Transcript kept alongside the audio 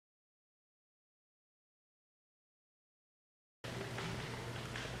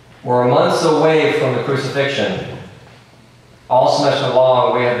We're months away from the crucifixion. All semester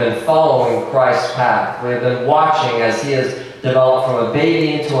long, we have been following Christ's path. We have been watching as he has developed from a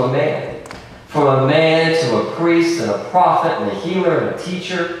baby into a man, from a man to a priest and a prophet and a healer and a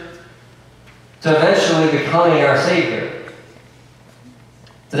teacher, to eventually becoming our Savior.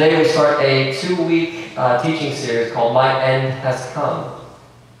 Today we start a 2-week teaching series called My End Has Come.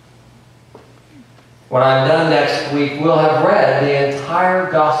 When I'm done next week, we'll have read the entire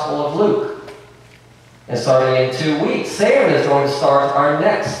Gospel of Luke. And starting in 2 weeks, Sam is going to start our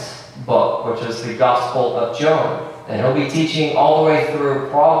next book, which is the Gospel of John. And he'll be teaching all the way through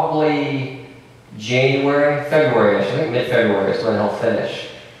probably February, I think mid-February is when he'll finish.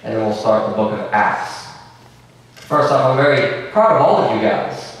 And then we'll start the book of Acts. First off, I'm very proud of all of you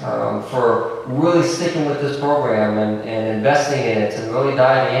guys for really sticking with this program and investing in it and really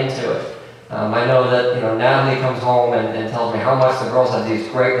diving into it. I know that Natalie comes home and tells me how much the girls have these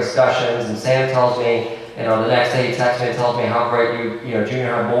great discussions, and Sam tells me, the next day he texts me and tells me how great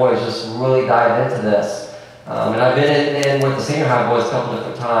junior high boys just really dive into this. And I've been in with the senior high boys a couple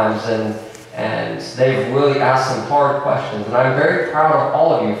different times, and they've really asked some hard questions. And I'm very proud of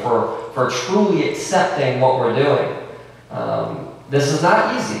all of you for truly accepting what we're doing. This is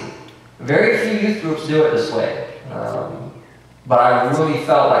not easy. Very few youth groups do it this way. But I really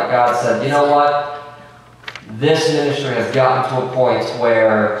felt like God said, you know what? This ministry has gotten to a point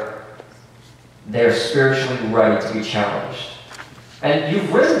where they're spiritually ready to be challenged. And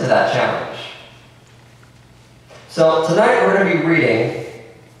you've risen to that challenge. So tonight we're going to be reading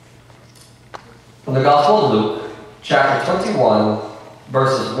from the Gospel of Luke, chapter 21,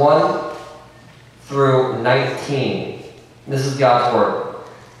 verses 1 through 19. This is God's Word.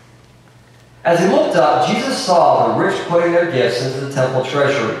 As he looked up, Jesus saw the rich putting their gifts into the temple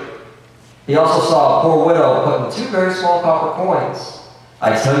treasury. He also saw a poor widow putting 2 very small copper coins.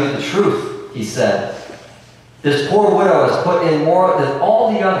 I tell you the truth, he said. This poor widow has put in more than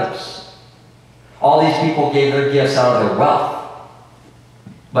all the others. All these people gave their gifts out of their wealth.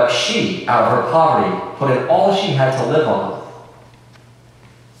 But she, out of her poverty, put in all she had to live on.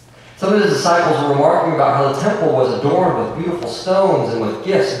 Some of his disciples were remarking about how the temple was adorned with beautiful stones and with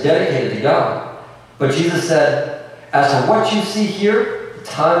gifts dedicated to God. But Jesus said, as for what you see here, the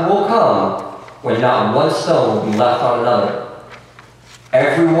time will come when not one stone will be left on another.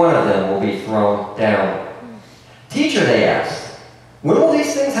 Every one of them will be thrown down. Teacher, they asked, when will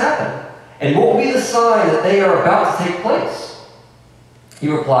these things happen? And what will be the sign that they are about to take place? He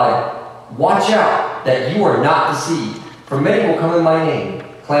replied, watch out that you are not deceived, for many will come in my name,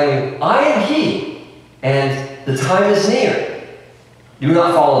 claiming, I am he, and the time is near. Do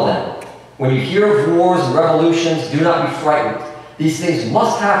not follow them. When you hear of wars and revolutions, do not be frightened. These things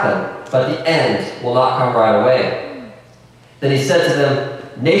must happen, but the end will not come right away. Then he said to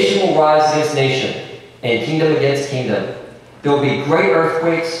them, nation will rise against nation, and kingdom against kingdom. There will be great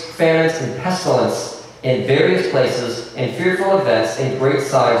earthquakes, famines, and pestilence in various places, and fearful events and great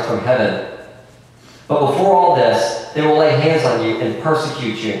signs from heaven. But before all this, they will lay hands on you and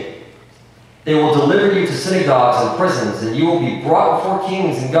persecute you. They will deliver you to synagogues and prisons, and you will be brought before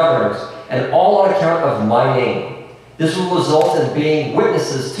kings and governors, and all on account of my name. This will result in being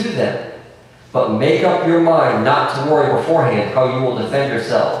witnesses to them. But make up your mind not to worry beforehand how you will defend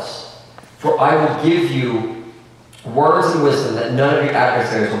yourselves. For I will give you words and wisdom that none of your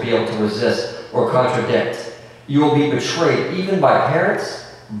adversaries will be able to resist or contradict. You will be betrayed even by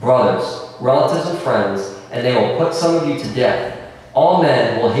parents, brothers, relatives, and friends, and they will put some of you to death. All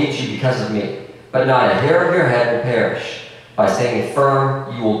men will hate you because of me, but not a hair of your head will perish. By staying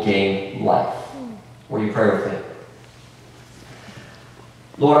firm, you will gain life. Will you pray with me?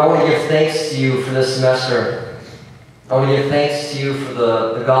 Lord, I want to give thanks to you for this semester. I want to give thanks to you for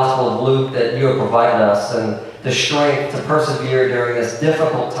the Gospel of Luke that you have provided us and the strength to persevere during this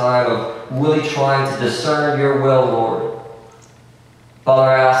difficult time of really trying to discern your will, Lord. Father,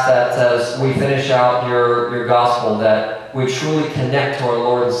 I ask that as we finish out your gospel, that we truly connect to our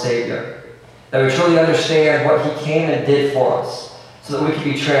Lord and Savior, that we truly understand what he came and did for us, so that we can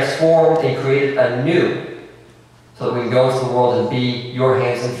be transformed and created anew, so that we can go into the world and be your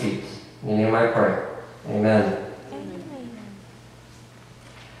hands and feet. In your name I pray. Amen.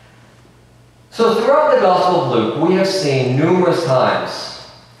 So throughout the Gospel of Luke, we have seen numerous times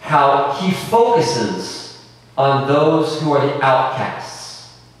how he focuses on those who are the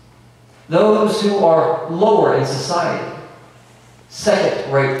outcasts, those who are lower in society,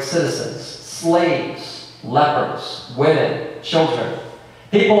 second-rate citizens, slaves, lepers, women, children,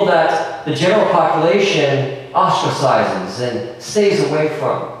 people that the general population ostracizes and stays away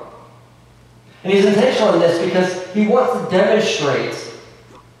from. And he's intentional in this because he wants to demonstrate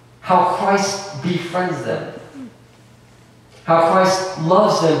how Christ befriends them, how Christ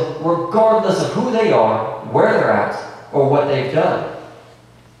loves them regardless of who they are, where they're at, or what they've done.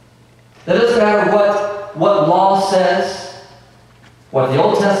 It doesn't matter what law says, what the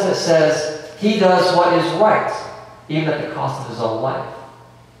Old Testament says, he does what is right, even at the cost of his own life.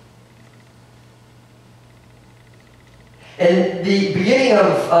 In the beginning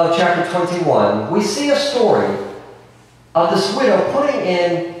of chapter 21, we see a story of this widow putting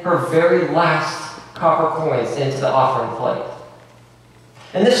in her very last copper coins into the offering plate.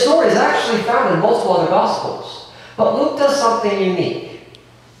 And this story is actually found in multiple other Gospels. But Luke does something unique.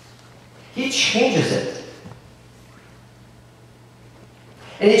 He changes it.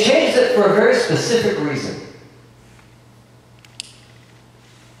 And he changes it for a very specific reason.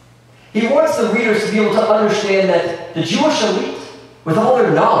 He wants the readers to be able to understand that the Jewish elite, with all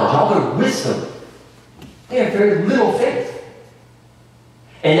their knowledge, all their wisdom, they have very little faith.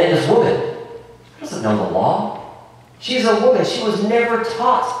 And yet this woman doesn't know the law. She's a woman. She was never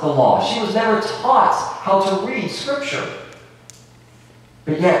taught the law. She was never taught how to read Scripture.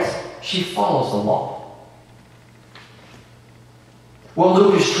 But yet, she follows the law. What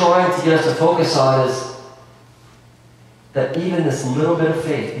Luke is trying to get us to focus on is that even this little bit of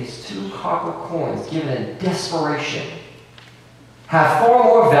faith, these 2 copper coins given in desperation, have far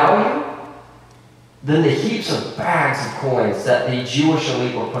more value than the heaps of bags of coins that the Jewish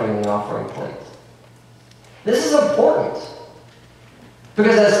elite were putting in the offering plate. This is important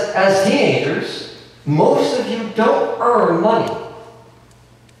because as teenagers, most of you don't earn money.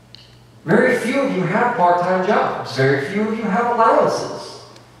 Very few of you have part-time jobs. Very few of you have allowances.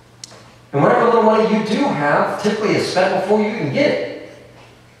 And whatever little money you do have, typically is spent before you even get it.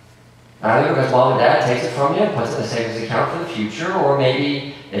 Either because mom and dad takes it from you and puts it in a savings account for the future, or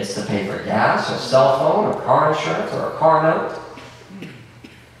maybe it's to pay for gas or cell phone or car insurance or a car note.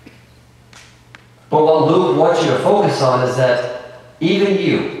 But what Luke wants you to focus on is that even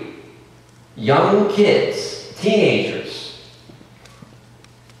you, young kids, teenagers,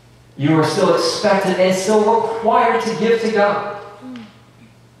 you are still expected and still required to give to God.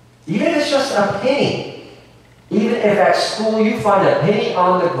 Even if it's just a penny. Even if at school you find a penny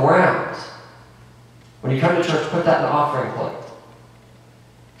on the ground. When you come to church, put that in the offering plate.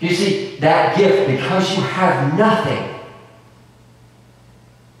 You see, that gift, because you have nothing,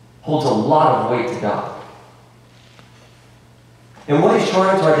 holds a lot of weight to God. And what he's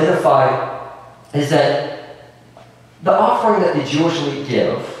trying to identify is that the offering that the Jewish elite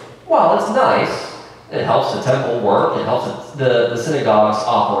give, well, it's nice. It helps the temple work. It helps the synagogues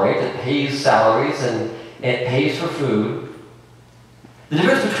operate. It pays salaries and it pays for food. The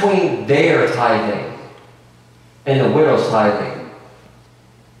difference between their tithing and the widow's tithing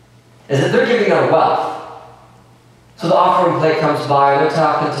is that they're giving out wealth. So the offering plate comes by, and they're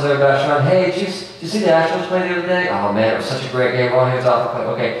talking to their best friend, hey, did you see the Astros play the other day? Oh man, it was such a great game. Oh, here's the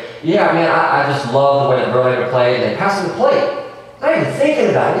offering plate. Okay. Yeah, man, I just love the way the Verlander played. And they pass them the plate. Not even thinking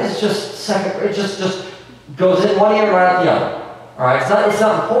about it. It's just second. It just goes in one ear right out the other. All right. It's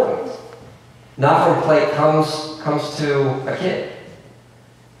not important. The offering plate comes to a kid.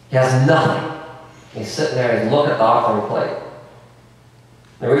 He has nothing. He's sitting there and looking at the offering plate.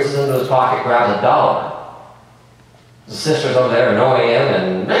 He reaches into his pocket, grabs $1. The sister's over there annoying him,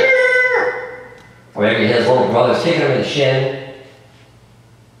 and or maybe his little brother's kicking him in the shin.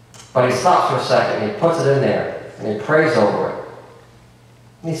 But he stops for a second and he puts it in there and he prays over it.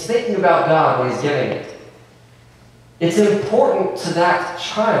 And he's thinking about God when he's giving it. It's important to that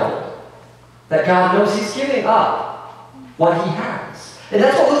child that God knows he's giving up what he has. And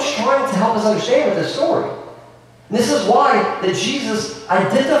that's what Luke's trying to help us understand with this story. And this is why that Jesus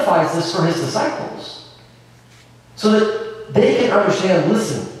identifies this for his disciples. So that they can understand,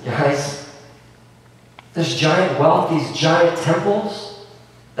 listen, guys, this giant wealth, these giant temples,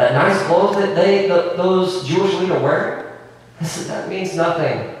 that nice clothes that those Jewish elite are wearing, listen, that means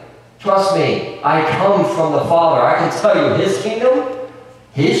nothing. Trust me, I come from the Father. I can tell you, his kingdom,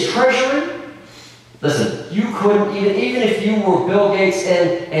 his treasury, listen, you couldn't even if you were Bill Gates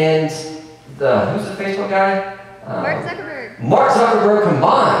and who's the Facebook guy? Mark Zuckerberg. Mark Zuckerberg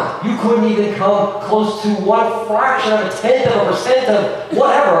combined, you couldn't even come close to 1/10% of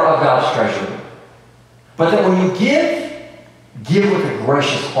whatever of God's treasury. But that when you give with a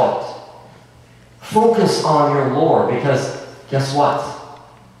gracious heart. Focus on your Lord, because guess what?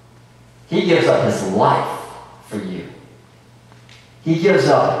 He gives up his life for you. He gives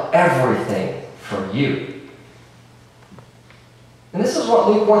up everything for you. And this is what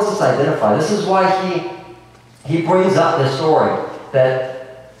Luke wants us to identify. This is why he brings up this story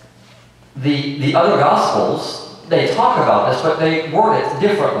that the other Gospels they talk about this, but they word it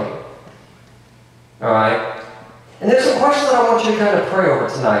differently. All right? And there's some questions that I want you to kind of pray over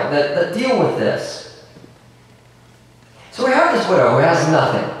tonight that deal with this. So we have this widow who has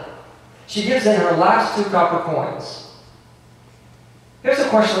nothing. She gives in her last 2 copper coins. Here's a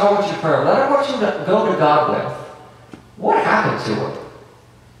question I want you to pray over, that I want you to go to God with. What happened to her?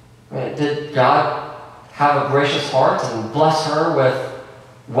 I mean, did God have a gracious heart and bless her with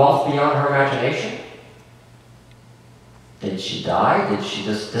wealth beyond her imagination? Did she die? Did she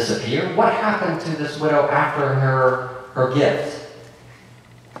just disappear? What happened to this widow after her gift?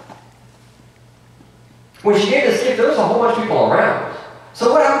 When she gave this gift, there was a whole bunch of people around.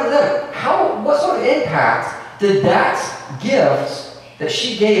 So what happened to them? What sort of impact did that gift that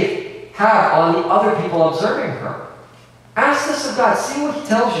she gave have on the other people observing her? Ask this of God. See what he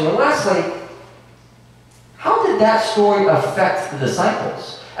tells you. And lastly, how did that story affect the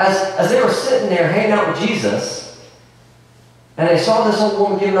disciples? As they were sitting there hanging out with Jesus, and they saw this old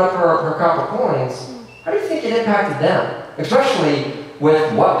woman giving up her copper coins, how do you think it impacted them? Especially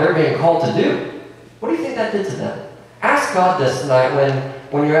with what they're being called to do. What do you think that did to them? Ask God this tonight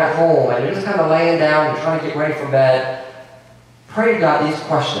when you're at home and you're just kind of laying down and trying to get ready for bed. Pray to God these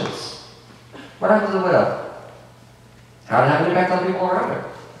questions. What happened to the widow? How did it have an impact on the people around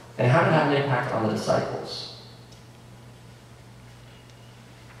her? And how did it have an impact on the disciples?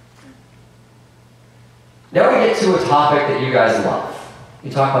 Now we get to a topic that you guys love. You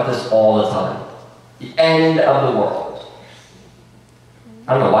talk about this all the time. The end of the world.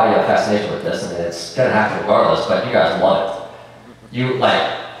 I don't know why you have fascination with this. I mean, it's going to happen regardless, but you guys love it. You like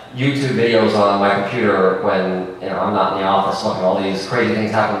YouTube videos on my computer when I'm not in the office looking at all these crazy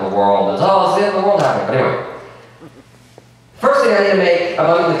things happening in the world. It's the end of the world happening. But anyway, first thing I need to make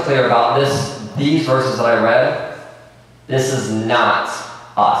abundantly clear about these verses that I read, this is not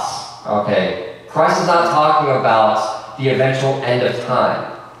us. Okay? Christ is not talking about the eventual end of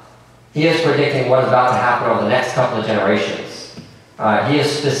time. He is predicting what is about to happen over the next couple of generations. He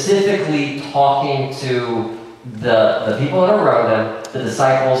is specifically talking to the people that are around him, the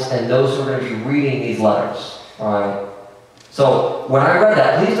disciples, and those who are going to be reading these letters. So when I read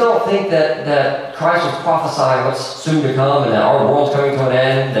that, please don't think that Christ was prophesying what's soon to come and that our world's coming to an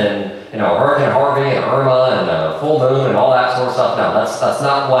end and Hurricane Harvey and Irma and the full moon and all that sort of stuff. No, that's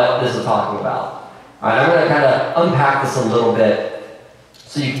not what this is talking about. I'm going to kind of unpack this a little bit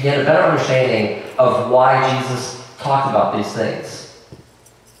so you can get a better understanding of why Jesus talked about these things.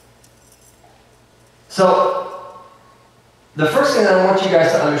 So, the first thing that I want you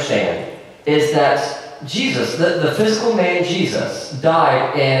guys to understand is that Jesus, the physical man Jesus,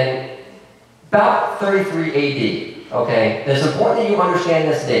 died in about 33 AD. Okay? It's important that you understand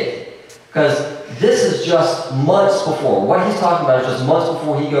this date, because this is just months before. What he's talking about is just months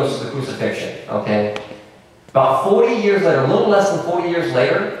before he goes to the crucifixion. Okay? About 40 years later, a little less than 40 years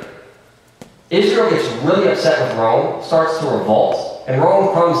later, Israel gets really upset with Rome, starts to revolt, and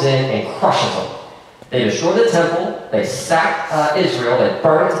Rome comes in and crushes them. They destroy the temple, they sack Israel, they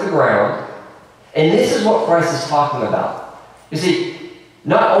burn it to the ground, and this is what Christ is talking about. You see,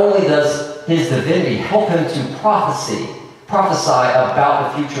 not only does his divinity help him to prophesy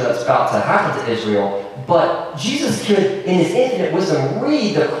about the future that's about to happen to Israel, but Jesus could, in his infinite wisdom,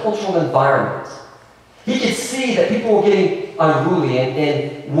 read the cultural environment. He could see that people were getting unruly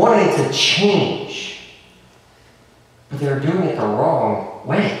and wanting to change, but they were doing it the wrong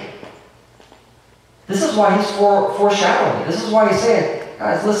way. This is why he's foreshadowing it. This is why he's saying,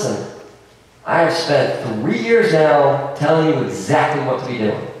 guys, listen, I have spent 3 years now telling you exactly what to be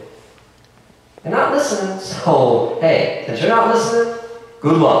doing. You're not listening, so hey, since you're not listening,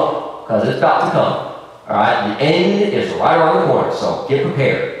 good luck, because it's about to come. All right, the end is right around the corner, so get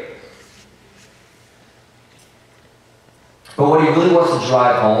prepared. But what he really wants to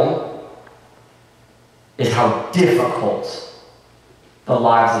drive home is how difficult the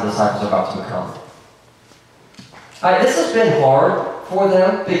lives of the disciples are about to become. This has been hard for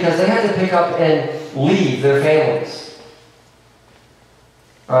them because they had to pick up and leave their families.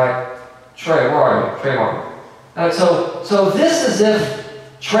 All right, Trey, where are you? Trey Martin. So this is if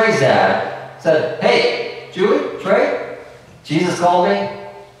Trey's dad said, hey, Julie, Trey, Jesus called me.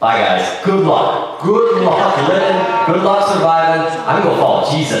 Bye, guys. Good luck. Good luck living. Good luck surviving. I'm going to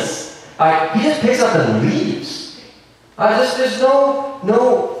follow Jesus. All right, he just picks up and leaves. There's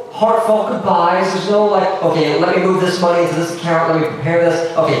no heartfelt goodbyes. There's no okay, let me move this money into this account. Let me prepare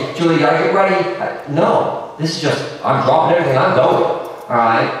this. Okay, Julie, you got to get ready. No, this is just, I'm dropping everything. I'm going. All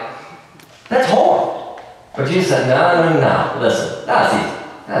right? That's hard. But Jesus said, no. Listen, that's easy.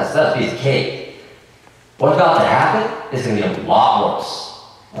 That's a piece of cake. What's about to happen is going to be a lot worse.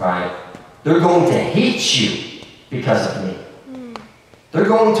 All right? They're going to hate you because of me. They're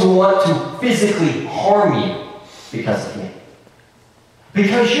going to want to physically harm you because of me.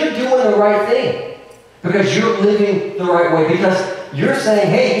 Because you're doing the right thing. Because you're living the right way. Because you're saying,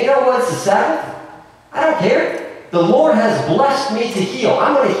 hey, you know what? It's the Sabbath. I don't care. The Lord has blessed me to heal.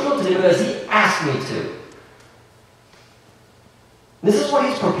 I'm going to heal today because He asked me to. This is what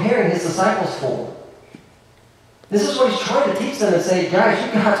He's preparing His disciples for. This is what He's trying to teach them and say, guys,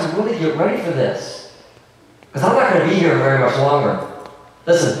 you've got to really get ready for this. Because I'm not going to be here very much longer.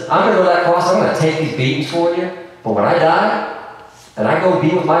 Listen, I'm going to go to that cross. I'm going to take these beatings for you. But when I die, and I go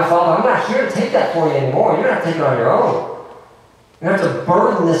be with my Father, I'm not here to take that for you anymore. You're going to have to take it on your own. You're going to have to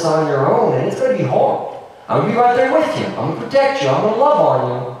burden this on your own, and it's going to be hard. I'm going to be right there with you. I'm going to protect you. I'm going to love on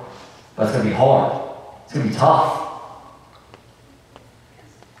you. But it's going to be hard. It's going to be tough.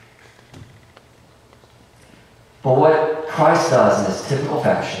 But what Christ does in His typical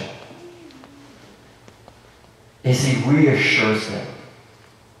fashion is He reassures them.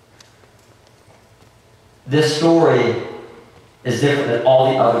 This story is different than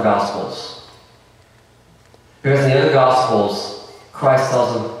all the other Gospels. Because in the other Gospels, Christ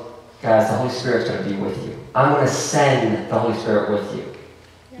tells them, guys, the Holy Spirit's going to be with you. I'm going to send the Holy Spirit with you.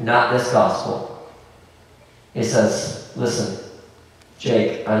 Not this Gospel. He says, listen,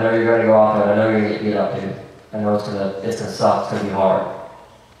 Jake, I know you're going to go out there. I know you're going to get beat up, dude. I know it's gonna suck, it's gonna be hard.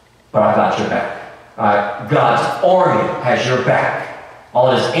 But I got your back. Alright? God's army has your back. All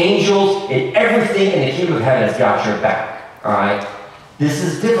of His angels and everything in the kingdom of heaven has got your back. Alright? This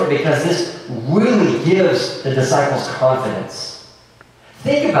is different because this really gives the disciples confidence.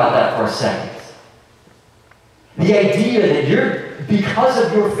 Think about that for a second. The idea that because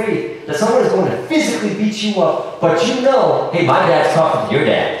of your faith, that someone is going to physically beat you up, but you know, hey, my dad's tougher than your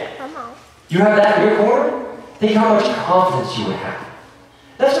dad. You have that in your corner? Think how much confidence you would have.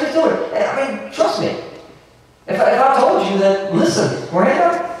 That's what He's doing. I mean, trust me. If I told you that, listen,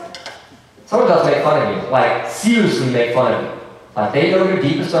 Miranda, someone's about to make fun of you. Like, seriously make fun of you. Like, they know your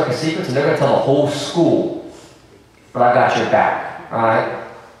deepest, darkest secrets, and they're going to tell the whole school. But I got your back. Alright?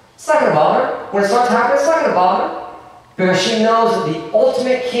 It's not going to bother her. When it starts happening, it's not going to bother her. Because she knows that the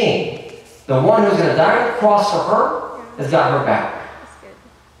ultimate king, the one who's going to die on the cross for her, has got her back.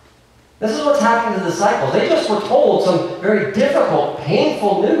 This is what's happening to the disciples. They just were told some very difficult,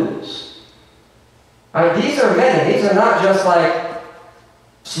 painful news. Right, these are men, and these are not just like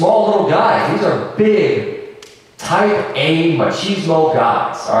small little guys. These are big, type A, machismo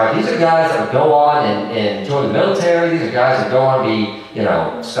guys. All right, these are guys that would go on and join the military. These are guys that go on to be,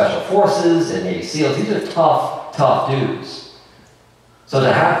 special forces and Navy SEALs. These are tough, tough dudes. So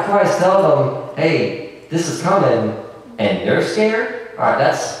to have Christ tell them, hey, this is coming, and they're scared, all right,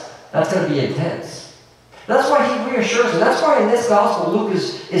 that's going to be intense. That's why He reassures them. That's why in this gospel, Luke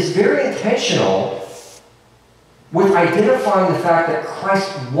is very intentional with identifying the fact that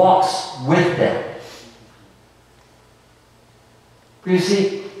Christ walks with them. You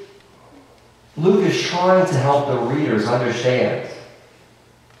see, Luke is trying to help the readers understand.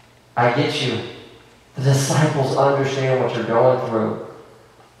 I get you. The disciples understand what you're going through.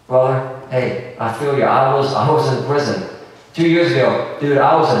 Brother, hey, I feel you. I was in prison. 2 years ago, dude,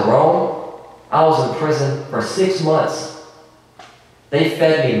 I was in Rome. I was in prison for 6 months. They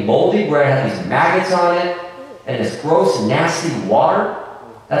fed me moldy bread, had these maggots on it, and this gross, nasty water.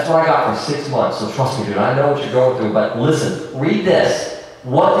 That's what I got for 6 months. So trust me, dude, I know what you're going through. But listen, read this.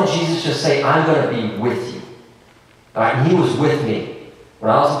 What did Jesus just say? I'm going to be with you. All right, and He was with me.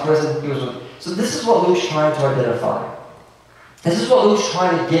 When I was in prison, He was with me. So this is what Luke's trying to identify. This is what Luke's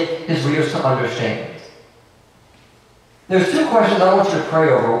trying to get his readers to understand. There's 2 questions I want you to pray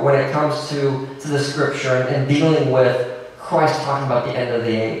over when it comes to the Scripture and dealing with Christ talking about the end of the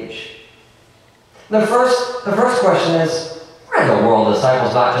age. The first question is, why in the world the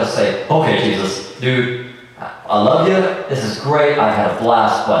disciples not just say, okay, Jesus, dude, I love you, this is great, I've had a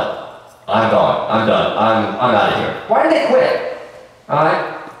blast, but I'm gone, I'm done, I'm out of here. Why did they quit? All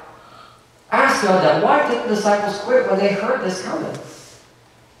right? Ask God that. Why did the disciples quit when they heard this coming?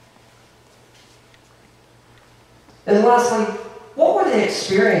 And lastly, what were they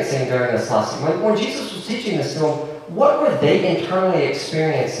experiencing during this lesson? When Jesus was teaching this to them, what were they internally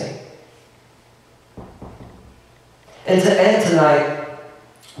experiencing? And to end tonight,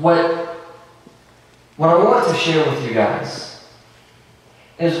 what I want to share with you guys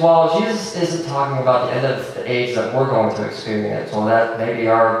is while Jesus isn't talking about the end of the age that we're going to experience, or that maybe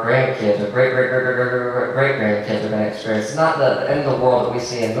our grandkids or great-great-great-great-great-grandkids are going to experience, it's not the end of the world that we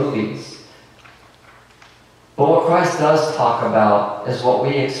see in movies. But what Christ does talk about is what we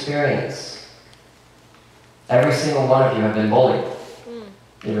experience. Every single one of you have been bullied.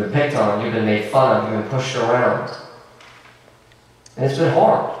 You've been picked on, you've been made fun of, you've been pushed around. And it's been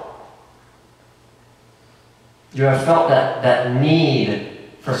hard. You have felt that need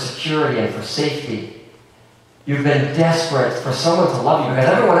for security and for safety. You've been desperate for someone to love you because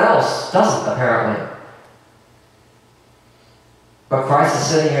everyone else doesn't, apparently. But Christ is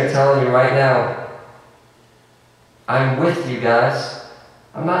sitting here telling you right now, I'm with you guys.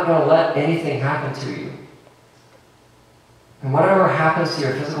 I'm not going to let anything happen to you. And whatever happens to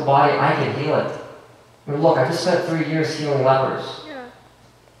your physical body, I can heal it. I mean, look, I just spent 3 years healing lepers. Yeah.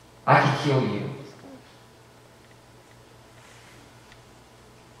 I can heal you.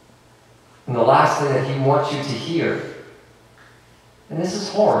 And the last thing that he wants you to hear, and this is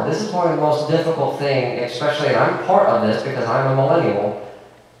hard, this is probably the most difficult thing, especially, and I'm part of this because I'm a millennial,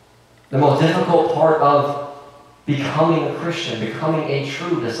 the most difficult part of becoming a Christian, becoming a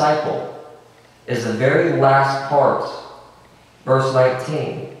true disciple, is the very last part, verse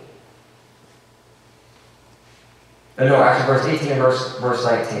 19. No, actually verse 18 and verse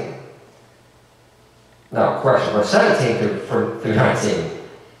 19. No, correction, verse 17 through 19.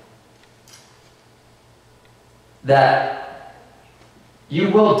 That you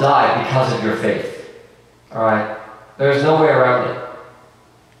will die because of your faith. Alright? There's no way around it.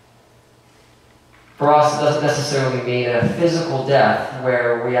 For us, it doesn't necessarily mean a physical death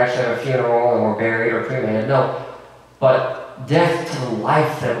where we actually have a funeral and we're buried or cremated. No. But death to the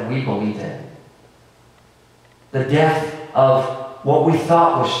life that we believe in. The death of what we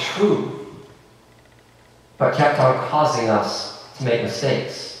thought was true, but kept on causing us to make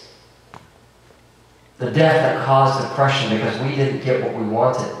mistakes. The death that caused depression because we didn't get what we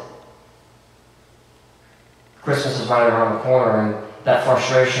wanted. Christmas is right around the corner, and that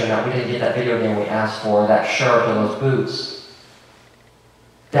frustration that we didn't get that video game we asked for, that shirt or those boots,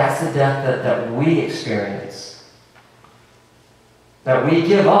 that's the death that we experience. That we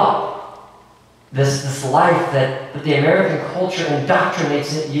give up this life that the American culture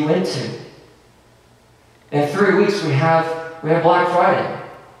indoctrinates you into. In 3 weeks we have Black Friday.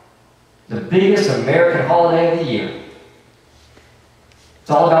 The biggest American holiday of the year.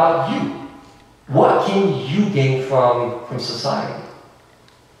 It's all about you. What can you gain from society?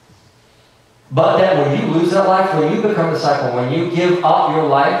 But that when you lose that life, when you become a disciple, when you give up your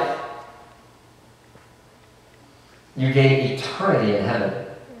life, you gain eternity in heaven.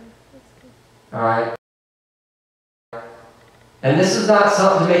 Alright? And this is not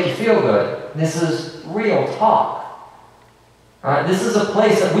something to make you feel good. This is real talk. Alright, this is a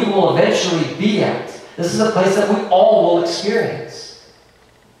place that we will eventually be at. This is a place that we all will experience.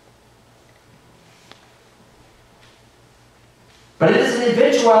 But it is an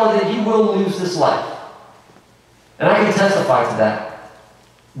eventuality that you will lose this life. And I can testify to that.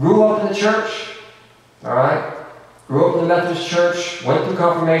 Grew up in the church, alright? Grew up in the Methodist church, went through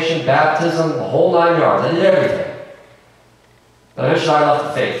confirmation, baptism, the whole 9 yards. I did everything. But eventually I left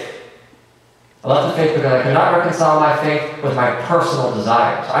the faith. I left the faith because I could not reconcile my faith with my personal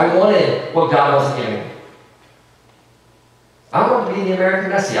desires. I wanted what God wasn't giving me. I wanted to be the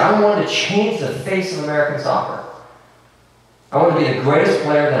American Messi. I wanted to change the face of American soccer. I wanted to be the greatest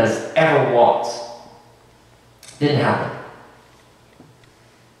player that has ever walked. Didn't happen.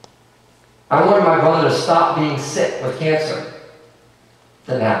 I wanted my brother to stop being sick with cancer.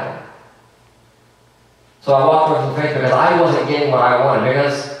 Didn't happen. So I walked away from faith because I wasn't getting what I wanted.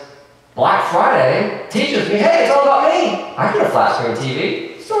 Because Black Friday teaches me, hey, it's all about me. I get a flat screen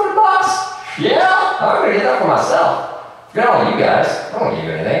TV. It's $200. Yeah, I'm going to get that for myself. Forget all you guys. I don't want to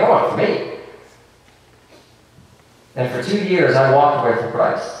give you anything. I want it for me. And for 2 years, I walked away from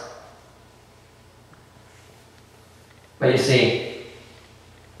Christ. But you see,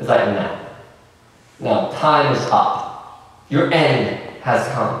 it's like, no, time is up. Your end has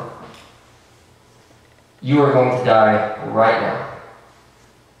come. You are going to die right now.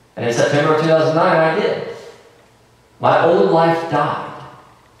 And in September of 2009, I did. My old life died.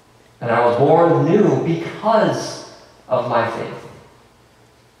 And I was born new because of my faith.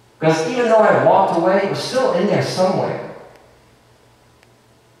 Because even though I walked away, it was still in there somewhere.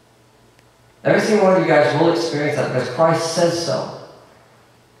 Every single one of you guys will experience that because Christ says so.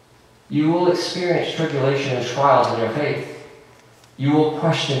 You will experience tribulation and trials in your faith. You will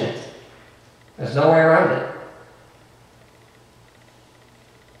question it. There's no way around it.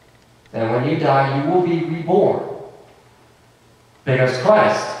 And when you die, you will be reborn. Because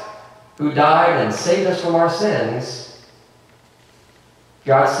Christ, who died and saved us from our sins,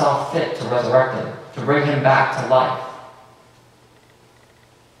 God saw fit to resurrect him, to bring him back to life.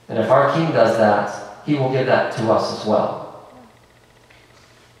 And if our King does that, he will give that to us as well.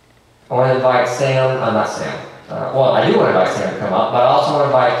 I want to invite well, I do want to invite Sam to come up, but I also want to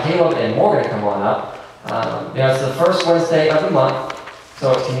invite Caleb and Morgan to come on up. It's the first Wednesday of the month,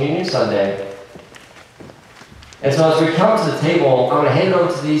 so it's Communion Sunday. And so as we come to the table, I'm going to hand it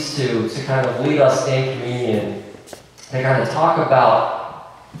over to these two to kind of lead us in communion and kind of talk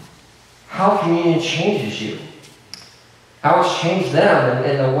about how communion changes you, how it's changed them,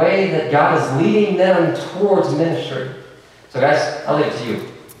 and the way that God is leading them towards ministry. So guys, I'll leave it to you.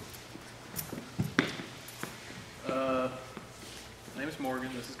 My name is Morgan,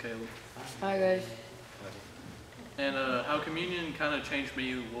 this is Caleb. Hi guys. And how communion kind of changed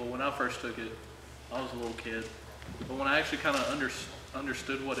me, well, when I first took it, I was a little kid. But when I actually kind of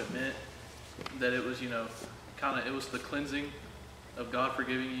understood what it meant, that it was, it was the cleansing of God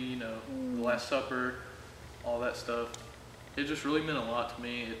forgiving you, the Last Supper, all that stuff. It just really meant a lot to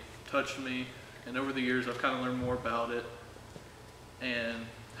me. It touched me, and over the years I've kind of learned more about it and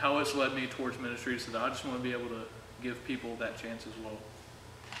how it's led me towards ministry, so that I just want to be able to give people that chance as well.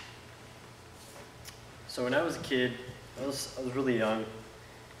 So when I was a kid, I was really young.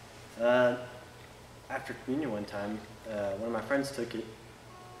 After communion one time, one of my friends took it,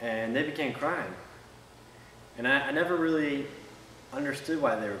 and they began crying. And I never really understood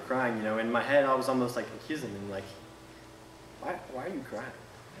why they were crying. In my head, I was almost like accusing them, like, why are you crying?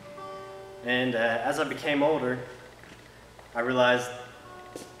 And as I became older, I realized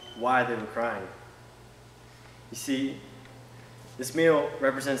why they were crying. You see, this meal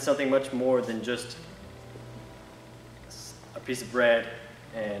represents something much more than just a piece of bread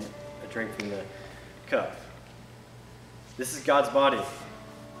and a drink from the cup. This is God's body.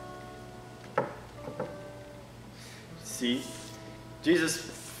 See, Jesus,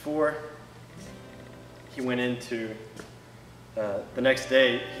 before he went into the next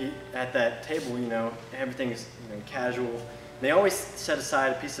day, at that table, everything's casual. They always set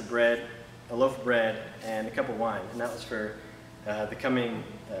aside a piece of bread, a loaf of bread, and a cup of wine, and that was for the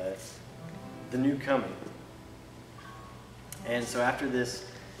new coming. And so after this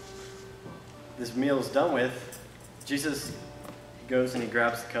meal is done with, Jesus goes and he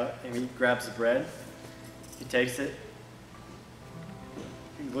grabs the cup and he grabs the bread. He takes it.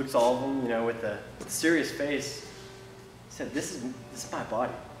 He looks all of them, with a serious face. He said, "This is my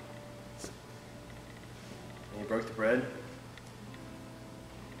body." And he broke the bread.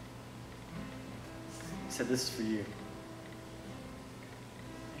 He said, "This is for you."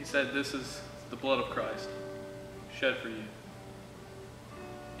 He said, "This is the blood of Christ, shed for you."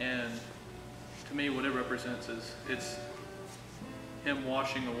 And to me, what it represents is it's him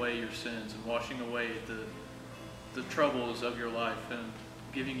washing away your sins and washing away the troubles of your life and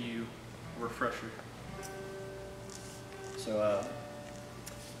giving you a refresher. So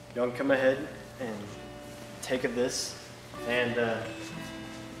y'all can come ahead and take of this and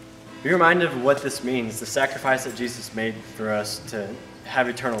be reminded of what this means, the sacrifice that Jesus made for us to have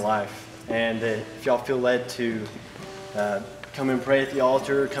eternal life. And if y'all feel led to come and pray at the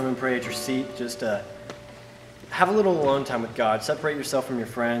altar, come and pray at your seat, just have a little alone time with God. Separate yourself from your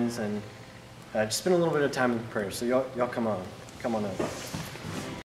friends and just spend a little bit of time in prayer. So y'all come on up.